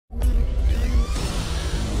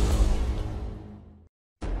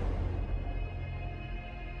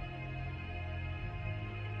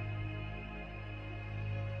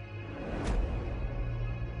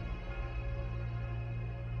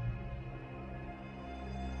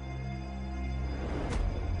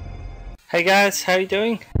Hey guys, how you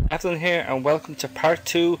doing? Evylyn here and welcome to part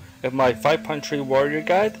 2 of my 5.3 warrior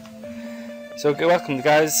guide. So welcome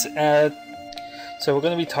guys. So we're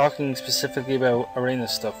going to be talking specifically about arena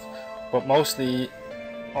stuff, but mostly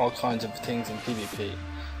all kinds of things in PvP,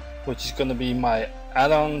 which is going to be my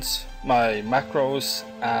add-ons, my macros,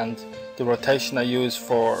 and the rotation I use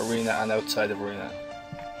for arena and outside of arena.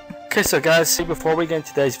 Okay, so guys, see, before we get into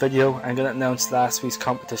today's video, I'm going to announce last week's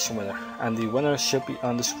competition winner, and the winner should be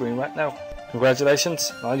on the screen right now. Congratulations!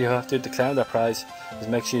 All you have to do to claim that prize is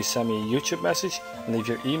make sure you send me a YouTube message and leave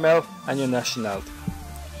your email and your nationality.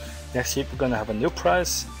 Next week we're going to have a new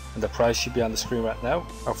prize, and the prize should be on the screen right now.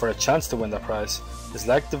 Or for a chance to win that prize, is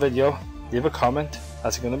like the video, leave a comment,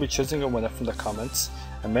 as I'm going to be choosing a winner from the comments,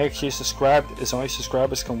 and make sure you subscribe, as only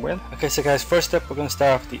subscribers can win. Okay, so guys, first up we're going to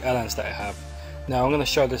start off with the add-ons that I have. Now I'm going to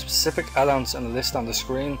show the specific add-ons and the list on the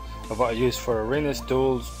screen of what I use for arenas,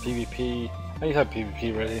 duels, PvP, any type of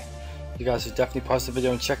PvP really. You guys should definitely pause the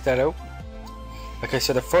video and check that out. Okay,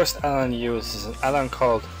 so the first add-on I use is an add-on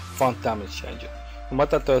called Font Damage Changer. And what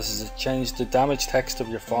that does is it changes the damage text of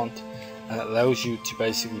your font, and it allows you to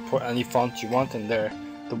basically put any font you want in there.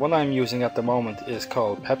 The one I'm using at the moment is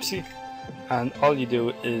called Pepsi, and all you do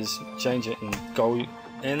is change it and go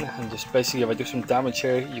in and just basically, if I do some damage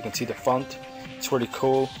here, you can see the font. It's really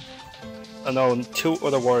cool. I know two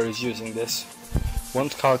other warriors using this.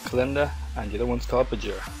 One's called Kalinda and the other one's called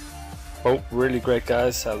Bajir. Both really great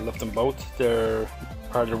guys. I love them both. They're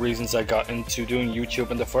part of the reasons I got into doing YouTube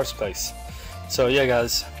in the first place. So yeah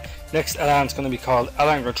guys, next add-on is going to be called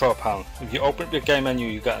Add-on Control Panel. If you open up your game menu,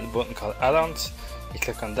 you got a button called Add-ons. You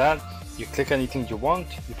click on that, you click anything you want,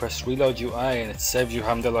 you press Reload UI, and it saves you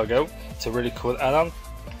having to log out. It's a really cool add-on.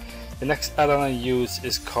 The next add-on I use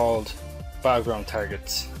is called Battleground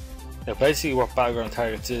Targets. Now basically what Battleground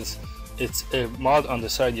Targets is, it's a mod on the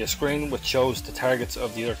side of your screen which shows the targets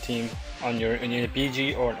of the other team on your in your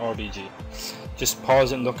BG or an RBG. Just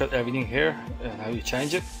pause it and look at everything here and how you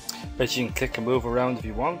change it. Basically you can click and move around if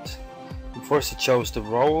you want. And first it shows the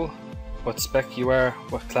role, what spec you are,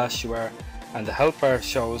 what class you are, and the health bar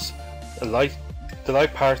shows the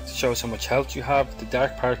light part shows how much health you have, the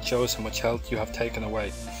dark part shows how much health you have taken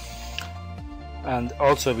away. And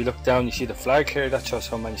also if you look down you see the flag here, that shows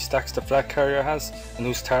how many stacks the flag carrier has and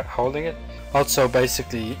who's holding it. Also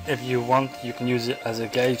basically if you want you can use it as a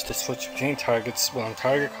gauge to switch between targets when on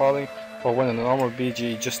target calling or when in a normal BG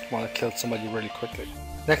you just want to kill somebody really quickly.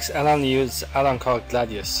 Next add-on you use is an add-on called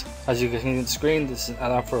Gladius. As you can see on the screen, this is an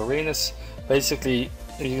add-on for arenas. Basically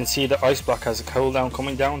you can see the ice block has a cooldown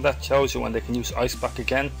coming down, that shows you when they can use ice block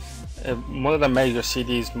again. One of the major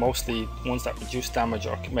CDs, mostly ones that reduce damage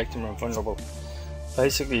or make them invulnerable.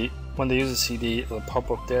 Basically when they use a CD it'll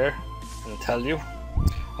pop up there and it'll tell you.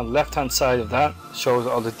 On the left hand side of that shows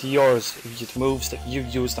all the DRs, moves that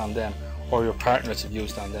you've used on them or your partners have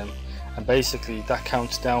used on them, and basically that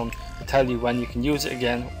counts down to tell you when you can use it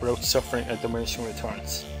again without suffering a diminishing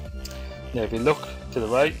returns. Now if you look to the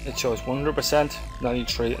right it shows 100%,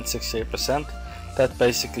 93 and 68%. That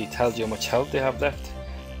basically tells you how much health they have left.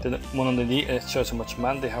 The one underneath it shows how much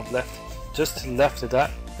mana they have left. Just to the left of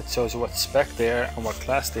that it shows you what spec they are and what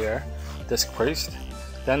class they are, Disc Priest.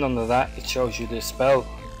 Then under that it shows you the spell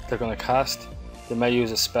they're going to cast. They may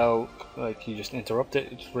use a spell like you just interrupt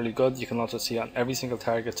it, it's really good. You can also see on every single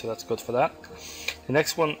target, so that's good for that. The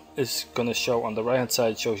next one is going to show on the right hand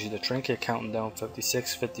side, shows you the trinket counting down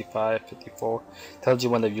 56, 55, 54, tells you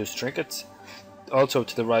when they've used trinkets. Also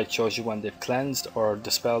to the right shows you when they've cleansed or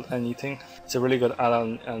dispelled anything. It's a really good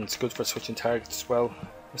add-on and it's good for switching targets as well,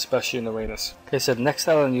 especially in arenas. Okay, so the next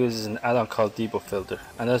add-on uses an add-on called Debuff Filter,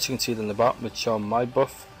 and as you can see in the bottom it's showing my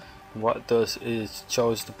buff. What it does is it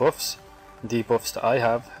shows the buffs and debuffs that I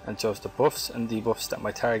have, and shows the buffs and debuffs that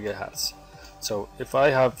my target has. So if I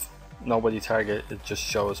have nobody target, it just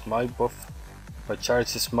shows my buff. If I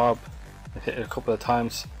charge this mob and hit it a couple of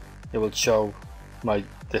times, it will show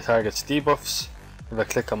the target's debuffs. If I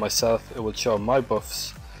click on myself it will show my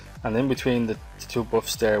buffs, and in between the two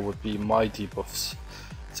buffs there would be my debuffs.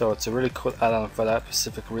 So it's a really cool add-on for that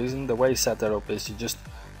specific reason. The way you set that up is you just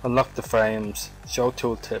unlock the frames, show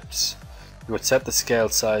tooltips, you would set the scale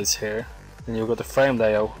size here, then you go to frame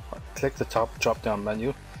layout, click the top drop down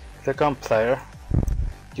menu, click on player,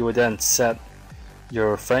 you would then set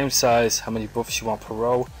your frame size, how many buffs you want per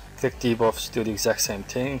row, click debuffs, do the exact same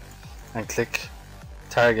thing, and click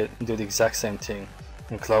target and do the exact same thing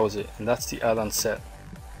and close it, and that's the add-on set.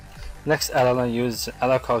 Next add-on I use is an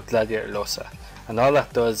add-on called Gladiator Losa, and all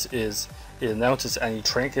that does is it announces any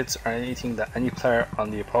trinkets or anything that any player on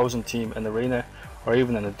the opposing team in the arena or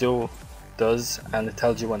even in a duel does, and it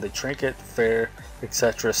tells you when they trinket, fair,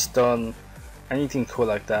 etc., stun, anything cool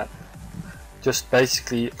like that. Just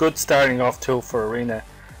basically a good starting off tool for arena,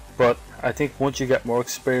 but I think once you get more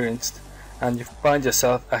experienced and you find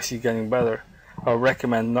yourself actually getting better, I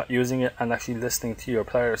recommend not using it and actually listening to your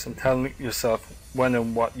players and telling yourself when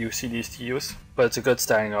and what UCDs to use, but it's a good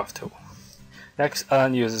starting off tool. Next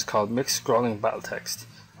Addon uses is called Mixed Scrolling Battle Text,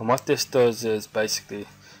 and what this does is basically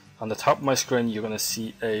on the top of my screen you're going to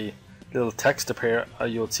see a little text appear,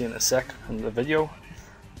 you'll see in a sec in the video.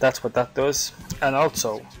 That's what that does. And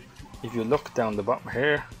also if you look down the bottom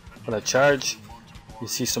here, when I charge, you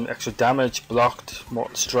see some extra damage, blocked,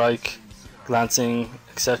 mortal strike, glancing,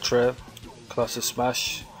 etc., Colossus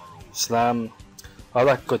smash, slam, all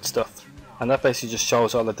that good stuff. And that basically just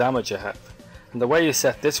shows all the damage you have. And the way you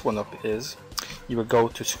set this one up is you would go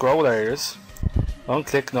to scroll areas,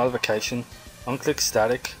 unclick notification, unclick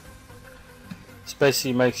static. Just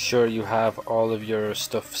basically make sure you have all of your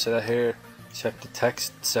stuff set here. Check the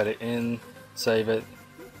text, set it in, save it.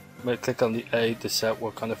 Click on the A to set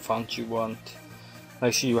what kind of font you want.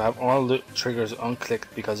 Make sure you have all the triggers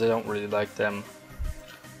unclicked because I don't really like them.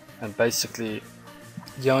 And basically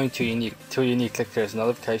the only two you need to click there is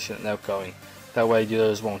notification and outgoing. That way the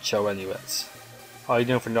others won't show anyways. All you're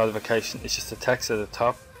doing for notification is just the text at the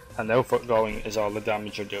top, and outgoing is all the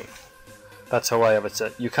damage you're doing. That's how I have it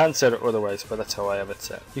set. You can set it otherwise, but that's how I have it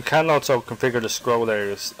set. You can also configure the scroll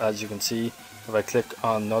areas. As you can see, if I click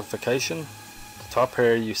on notification, the top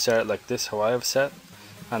here you set it like this, how I have set.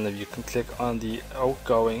 And if you can click on the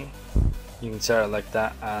outgoing, you can set it like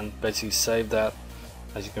that and basically save that.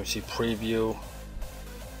 As you can see, preview,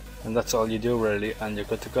 and that's all you do really, and you're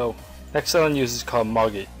good to go. Next Addon uses is called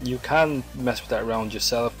Moggy. You can mess with that around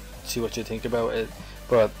yourself, see what you think about it,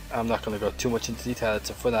 but I'm not going to go too much into detail. It's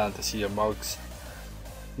a fun add to see your mogs.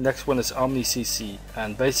 Next one is Omni CC,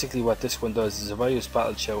 and basically what this one does is if I use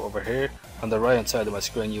Battle Show over here, on the right hand side of my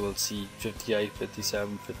screen you will see 58,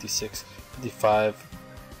 57, 56, 55,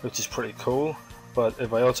 which is pretty cool. But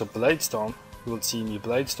if I also Bladestorm, you will see me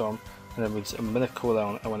Bladestorm, and then it's a minute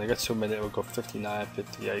cooldown, and when I get to a minute it will go 59,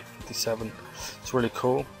 58, 57. It's really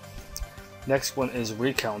cool. Next one is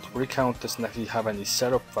Recount. Recount doesn't actually have any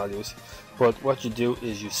setup values, but what you do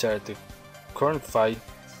is you set the current fight,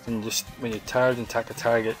 and just when you charge and attack a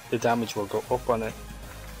target, the damage will go up on it,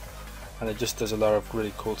 and it just does a lot of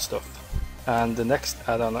really cool stuff. And the next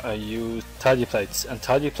add-on I use Tidy Plates, and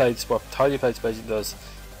Tidy Plates, what Tidy Plates basically does,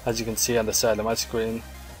 as you can see on the side of my screen,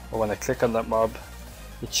 or when I click on that mob,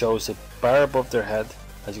 it shows a bar above their head.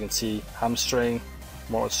 As you can see, hamstring,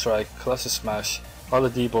 mortal strike, colossus smash, all the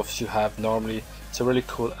debuffs you have normally. It's a really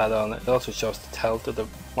cool add-on. It also shows the health of the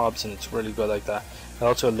mobs, and it's really good like that. It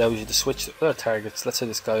also allows you to switch to other targets. Let's say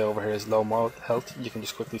this guy over here is low mod health, you can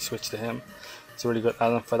just quickly switch to him. It's a really good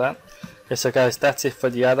add-on for that. Okay, so guys, that's it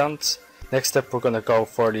for the add-ons. Next up we're going to go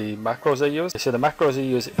for the macros I use. So the macros I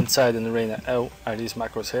use inside an arena out are these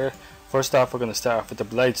macros here. First off, we're going to start off with the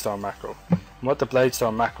Bladestorm macro. And what the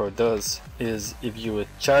Bladestorm macro does is if you would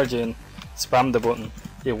charge in, spam the button,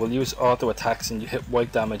 it will use auto attacks and you hit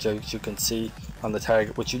white damage, as you can see on the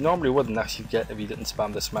target, which you normally wouldn't actually get if you didn't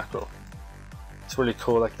spam this macro. It's really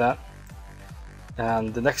cool like that.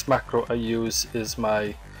 And the next macro I use is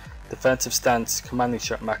my defensive stance commanding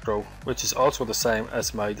shot macro, which is also the same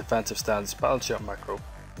as my defensive stance battle shot macro,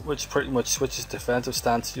 which pretty much switches defensive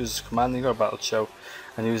stance, uses commanding or battle shout,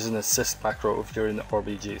 and uses an assist macro if you're in the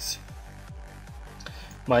RBGs.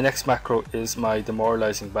 My next macro is my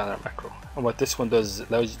Demoralizing Banner macro, and what this one does is it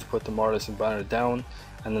allows you to put Demoralizing Banner down,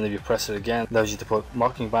 and then if you press it again, it allows you to put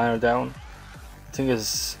Mocking Banner down. The thing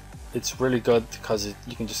is, it's really good because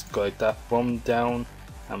you can just go like that, boom down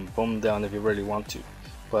and boom down if you really want to,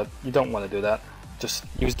 but you don't want to do that. Just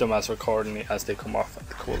use them as accordingly as they come off at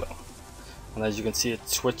the cooldown. And as you can see, it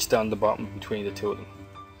switched down the bottom between the two of them.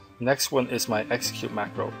 Next one is my execute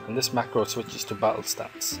macro, and this macro switches to battle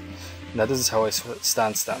stance. Now this is how I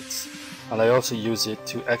stance, and I also use it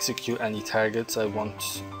to execute any targets I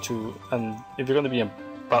want to. And if you're going to be in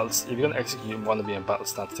battle, if you're going to execute, you want to be in battle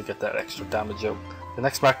stance to get that extra damage out. The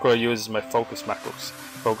next macro I use is my focus macros.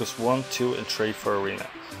 Focus 1, 2, and 3 for arena.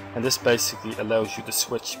 And this basically allows you to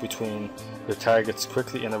switch between your targets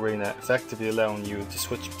quickly in arena, effectively allowing you to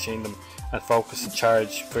switch between them and focus,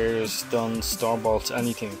 charge, fears, stuns, storm bolts,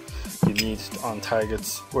 anything you need on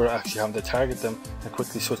targets where actually having to target them, and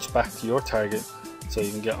quickly switch back to your target so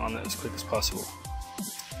you can get on it as quick as possible.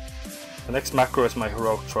 The next macro is my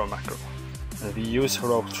heroic throw macro. And if you use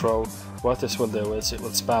heroic throw, what this will do is it will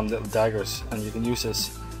spam little daggers, and you can use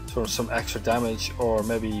this for some extra damage, or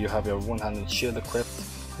maybe you have your one-handed shield equipped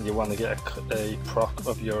and you want to get a proc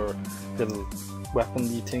of your little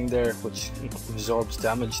weapon-y thing there, which absorbs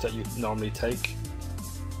damage that you normally take.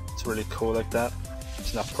 It's really cool like that.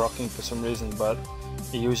 it's not proccing for some reason, but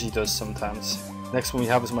it usually does sometimes. Next one we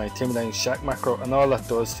have is my Intimidating Shack macro, and all that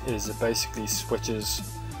does is it basically switches,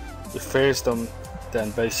 it fears them,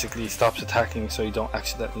 then basically stops attacking so you don't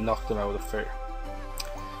accidentally knock them out of fear.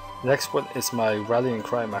 Next one is my Rallying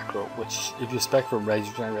Cry macro, which if you spec for rage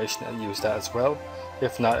regeneration it'll use that as well.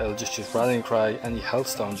 If not, it'll just use Rallying Cry, any health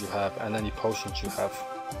stones you have, and any potions you have.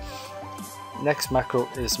 Next macro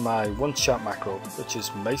is my one shot macro, which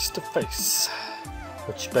is Mace to Face,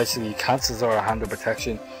 which basically cancels our hand of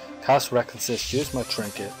protection, casts Recklessness, use my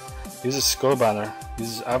trinket, uses Skull Banner,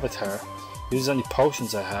 uses Avatar, uses any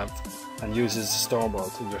potions I have, and uses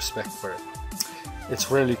Stormbolt to your spec for it.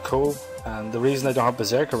 It's really cool, and the reason I don't have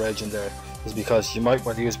Berserker Rage in there is because you might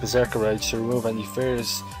want to use Berserker Rage to remove any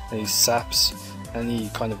fears, any saps, any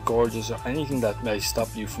kind of gorges, or anything that may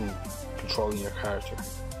stop you from controlling your character.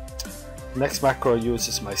 Next macro I use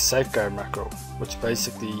is my Safeguard macro, which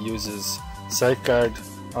basically uses Safeguard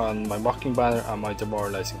on my Mocking Banner and my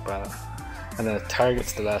Demoralizing Banner, and then it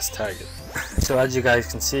targets the last target. So as you guys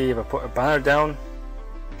can see, if I put a banner down,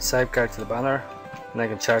 Safeguard to the banner, and I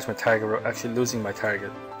can charge my target without actually losing my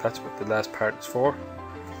target. That's what the last part is for.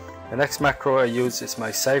 The next macro I use is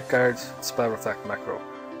my Safeguard Spell Reflect macro,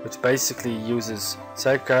 which basically uses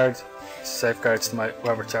Safeguard, safeguards to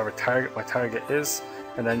whichever target my target is,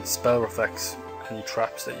 and then Spell Reflects any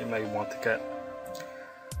traps that you may want to get.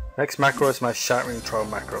 Next macro is my Shattering Throw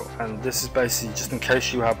macro, and this is basically just in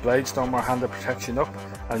case you have Bladestorm or Hand of Protection up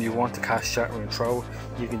and you want to cast Shattering Throw,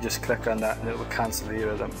 you can just click on that and it will cancel either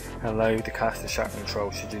of them and allow you to cast the Shattering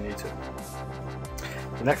Throw should you need to.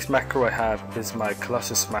 The next macro I have is my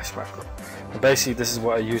Colossus Smash macro, and basically this is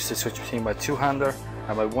what I use to switch between my two-hander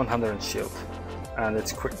and my one-hander and shield, and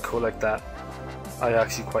it's quick and cool like that. I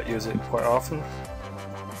actually use it quite often.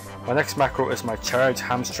 My next macro is my Charge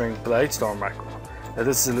Hamstring Bladestorm macro. Now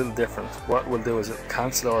this is a little different. What we'll do is it'll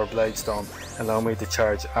cancel our Bladestorm and allow me to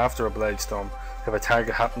charge after a Bladestorm if a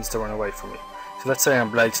target happens to run away from me. So let's say I'm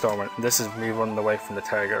Bladestorming and this is me running away from the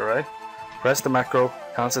target, right? Press the macro,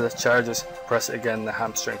 cancel its charges, press it again, the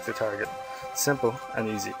hamstring to the target. Simple and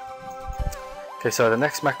easy. Okay, so the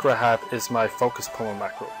next macro I have is my Focus Pummel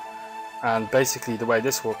macro. And basically the way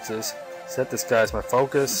this works is, set this guy as my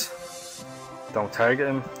focus, don't target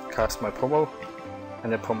him, cast my pummel,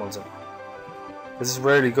 and it pummels him. This is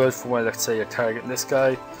really good for when, let's say, you're targeting this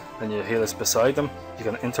guy and your healer's beside him. You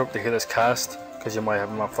can interrupt the healer's cast because you might have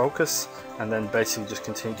him on focus, and then basically just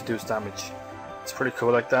continue to do his damage. It's pretty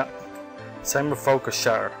cool like that. Same with Focus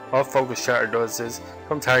Shatter. All Focus Shatter does is,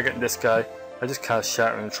 if I'm targeting this guy, I just cast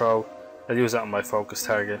Shattering Throw. I'll use that on my focus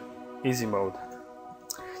target. Easy mode.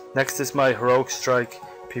 Next is my Heroic Strike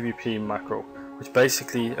PvP macro, which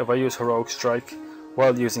basically, if I use Heroic Strike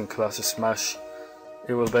while using Colossus Smash,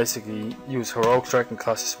 it will basically use Heroic Strike and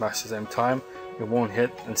Colossus Smash at the same time in one hit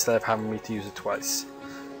instead of having me to use it twice.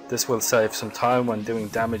 This will save some time when doing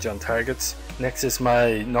damage on targets. Next is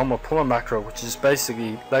my normal pummel macro, which is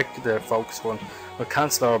basically like the focus one. We'll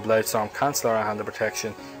cancel our Bladestorm, cancel our Hand of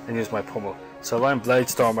Protection, and use my pummel. So if I'm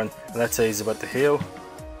Bladestorming and let's say he's about to heal,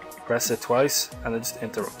 press it twice and it just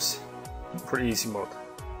interrupts. Pretty easy mode.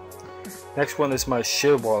 Next one is my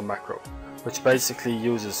Shield Wall macro, which basically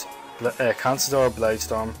uses cancels our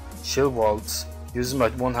Bladestorm, shield walls, uses my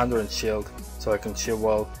one-hander and shield so I can shield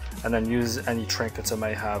wall, and then uses any trinkets I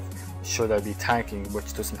may have should I be tanking,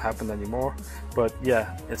 which doesn't happen anymore, but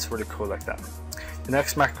yeah, it's really cool like that. The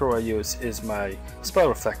next macro I use is my Spell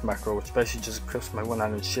Reflect macro, which basically just equips my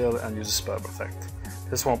one-handed shield and uses Spell Reflect.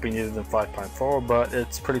 This won't be needed in 5.4, but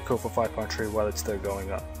it's pretty cool for 5.3 while it's still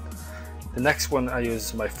going on. The next one I use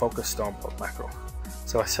is my Focus Stormbolt macro.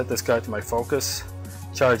 So I set this guy to my focus,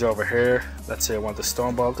 charge over here, let's say I want to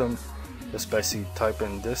Stormbolt him, just basically type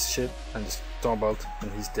in this shit and just Stormbolt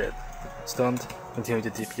and he's dead. Stunned, continue to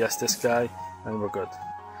DPS this guy and we're good.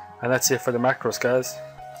 And that's it for the macros, guys.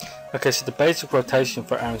 Okay, so the basic rotation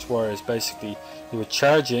for Arms Warrior is basically you would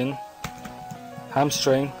charge in,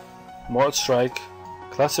 Hamstring, Mortal Strike,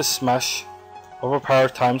 Colossus Smash, Overpower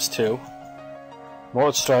times 2,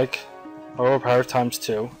 Mortal Strike, Overpower times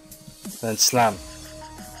 2, then Slam,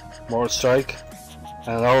 Mortal Strike,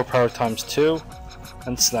 and an Overpower times 2,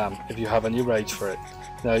 and Slam if you have any rage for it.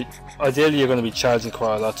 Now ideally you're going to be charging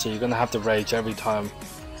quite a lot, so you're going to have to rage every time,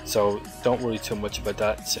 so don't worry too much about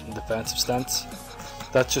that. Sit in defensive stance.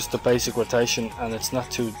 That's just the basic rotation and it's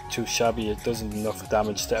not too shabby. It does enough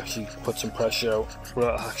damage to actually put some pressure out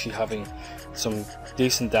without actually having some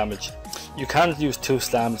decent damage. You can use 2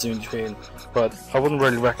 slams in between, but I wouldn't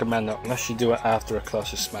really recommend that unless you do it after a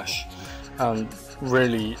Colossus Smash. And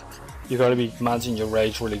really you got to be managing your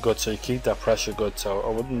rage really good so you keep that pressure good, so I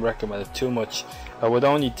wouldn't recommend it too much. I would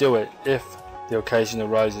only do it if the occasion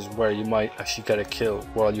arises where you might actually get a kill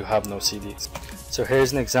while you have no CDs. So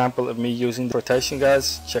here's an example of me using the rotation,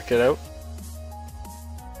 guys. Check it out.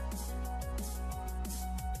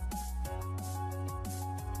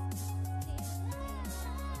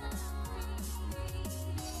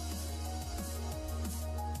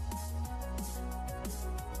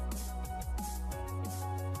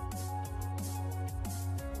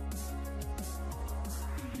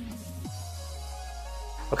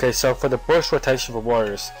 Okay, so for the burst rotation for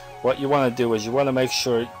warriors, what you want to do is you want to make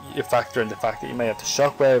sure you factor in the fact that you may have the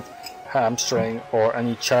shockwave, hamstring, or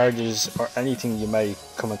any charges or anything you may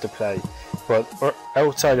come into play. But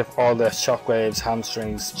outside of all the shockwaves,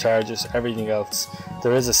 hamstrings, charges, everything else,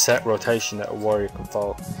 there is a set rotation that a warrior can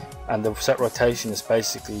follow. And the set rotation is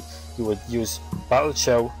basically you would use battle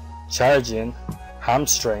show, charge in,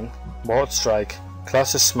 hamstring, mortal strike,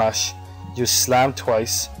 colossus smash, use slam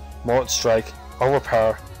twice, mortal strike,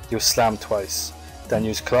 overpower, use slam twice, then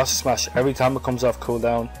use colossus smash every time it comes off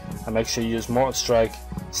cooldown, and make sure you use mortal strike,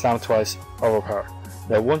 slam twice, overpower.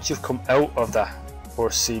 Now once you've come out of that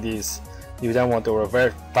burst CDs, you then want to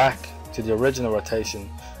revert back to the original rotation,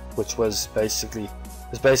 which was basically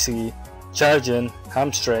charge in,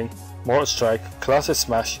 hamstring, mortal strike, colossus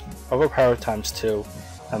smash, overpower times 2,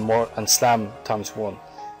 and slam times 1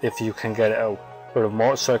 if you can get it out. But if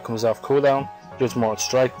mortal strike comes off cooldown, use mortal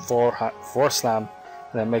strike for slam,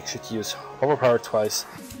 and then make sure to use overpower twice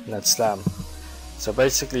and then slam. So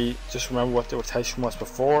basically just remember what the rotation was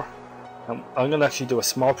before, and I'm going to actually do a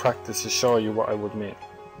small practice to show you what I would mean.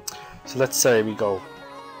 So let's say we go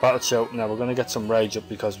battle shout. Now we're going to get some rage up,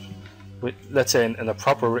 because let's say in a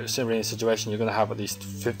proper arena situation you're going to have at least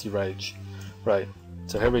 50 rage, right?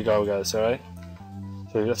 So here we go, guys. Alright,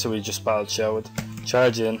 so that's what we just battle shouted.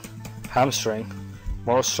 Charge in, hamstring,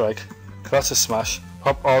 mortal strike, colossus smash,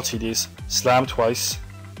 pop all TDs, slam twice,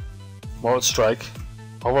 mortal strike,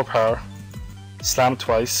 overpower, slam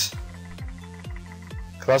twice,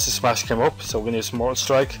 colossus smash came up, so we're going to use mortal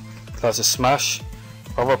strike, colossus smash,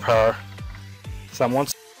 overpower, slam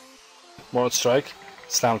once, mortal strike,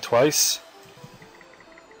 slam twice,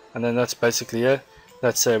 and then that's basically it.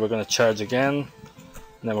 Let's say we're going to charge again,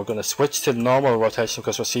 and then we're going to switch to the normal rotation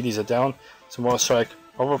because our CDs are down. So mortal strike,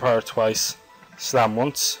 overpower twice, slam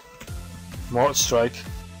once, mortal strike,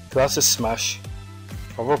 colossus smash,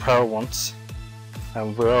 overpower once,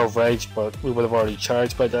 and we're out of rage, but we would have already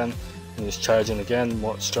charged by then, and just charge in again,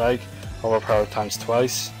 mortal strike, overpower times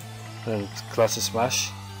twice, and then colossus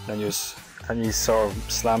smash, and use any sort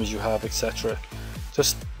of slams you have, etc.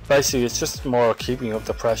 Just basically it's just more keeping up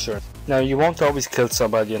the pressure. Now you won't always kill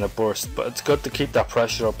somebody in a burst, but it's good to keep that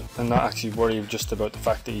pressure up and not actually worry just about the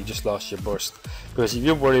fact that you just lost your burst, because if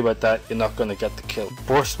you worry about that, you're not going to get the kill.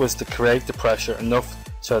 Burst was to create the pressure enough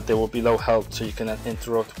so that they will be low health, so you can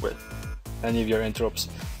interrupt with any of your interrupts,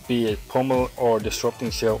 be it pummel or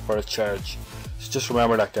disrupting show or a charge. So just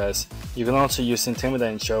remember that, guys. You can also use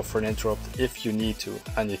intimidating show for an interrupt if you need to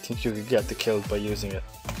and you think you could get the kill by using it.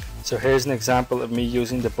 So here's an example of me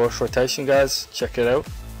using the burst rotation, guys. Check it out.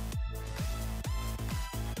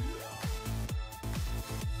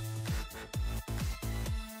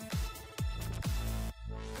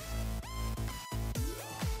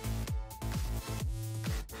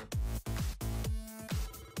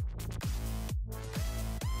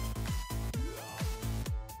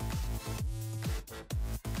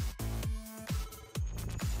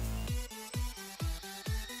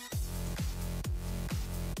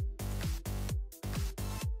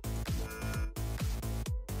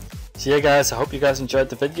 So yeah, guys, I hope you guys enjoyed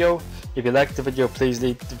the video. If you liked the video, please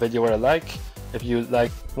leave the video with a like. If you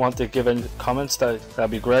want to give in comments, that'd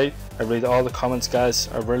be great. I read all the comments, guys.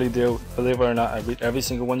 I really do. Believe it or not, I read every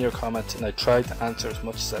single one of your comments and I try to answer as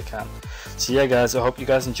much as I can. So yeah, guys, I hope you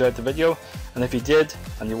guys enjoyed the video, and if you did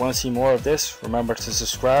and you want to see more of this, remember to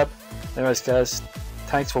subscribe. Anyways, guys,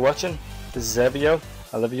 thanks for watching. This is Evylyn.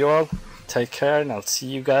 I love you all. Take care, and I'll see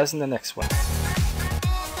you guys in the next one.